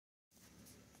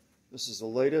This is the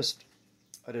latest.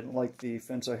 I didn't like the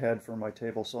fence I had for my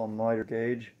table saw miter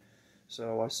gauge,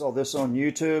 so I saw this on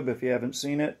YouTube. If you haven't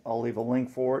seen it, I'll leave a link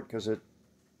for it because it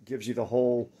gives you the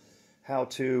whole how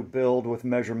to build with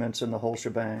measurements and the whole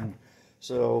shebang.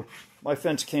 So my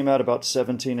fence came out about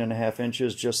 17.5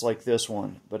 inches, just like this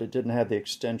one, but it didn't have the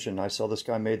extension. I saw this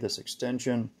guy made this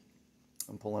extension.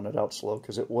 I'm pulling it out slow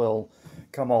because it will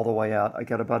come all the way out. I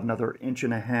got about another 1.5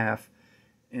 inches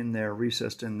in there,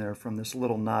 recessed in there from this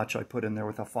little notch I put in there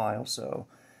with a file, so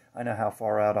I know how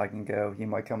far out I can go. He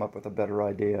might come up with a better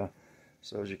idea.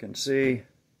 So as you can see,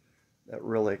 that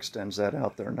really extends that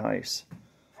out there nice.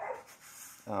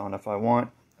 And if I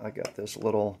want, I got this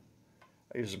little,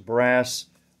 I use brass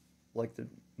like the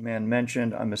man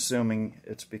mentioned. I'm assuming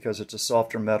it's because it's a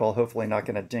softer metal, hopefully not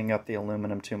going to ding up the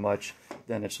aluminum too much,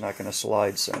 then it's not going to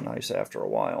slide so nice after a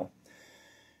while.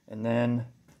 And then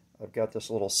I've got this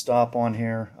little stop on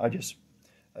here. I just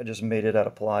made it out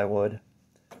of plywood.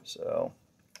 So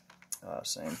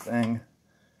same thing.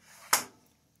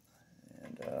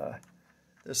 And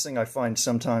this thing I find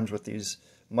sometimes with these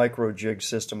micro jig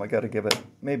system, I got to give it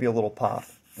maybe a little pop,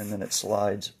 and then it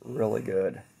slides really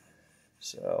good.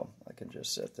 So I can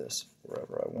just set this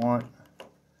wherever I want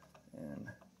and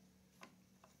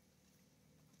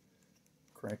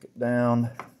crank it down.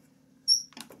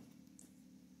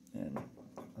 And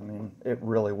I mean, it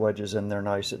really wedges in there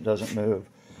nice. It doesn't move.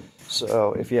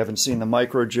 So if you haven't seen the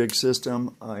micro jig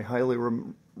system, I highly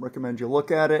recommend you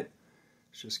look at it.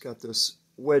 It's just got this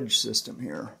wedge system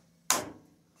here. As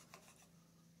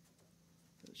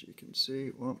you can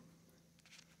see, well,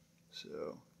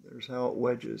 so there's how it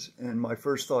wedges. And my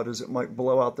first thought is it might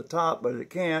blow out the top, but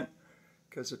it can't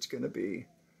because it's going to be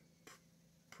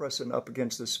pressing up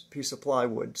against this piece of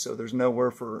plywood. So there's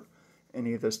nowhere for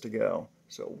any of this to go.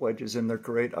 So it wedges in there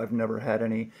great. I've never had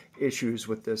any issues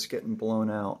with this getting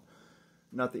blown out.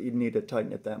 Not that you'd need to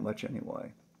tighten it that much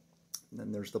anyway. And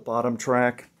then there's the bottom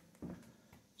track.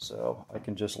 So I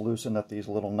can just loosen up these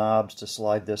little knobs to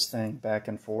slide this thing back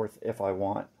and forth if I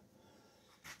want.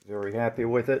 Very happy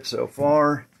with it so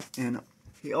far. And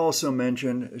he also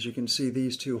mentioned, as you can see,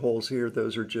 these two holes here,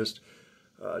 those are just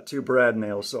 2 brad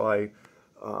nails. So I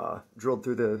drilled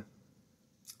through the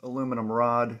aluminum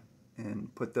rod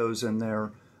and put those in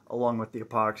there along with the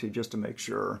epoxy just to make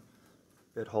sure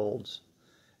it holds.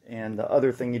 And the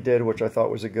other thing he did, which I thought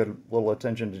was a good little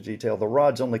attention to detail, the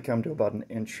rods only come to about 1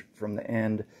 inch from the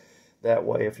end. That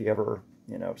way, if you ever,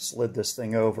 slid this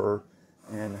thing over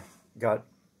and got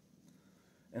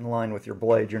in line with your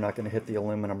blade, you're not going to hit the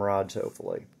aluminum rods,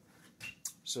 hopefully.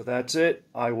 So that's it.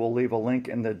 I will leave a link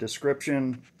in the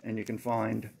description, and you can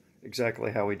find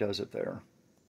exactly how he does it there.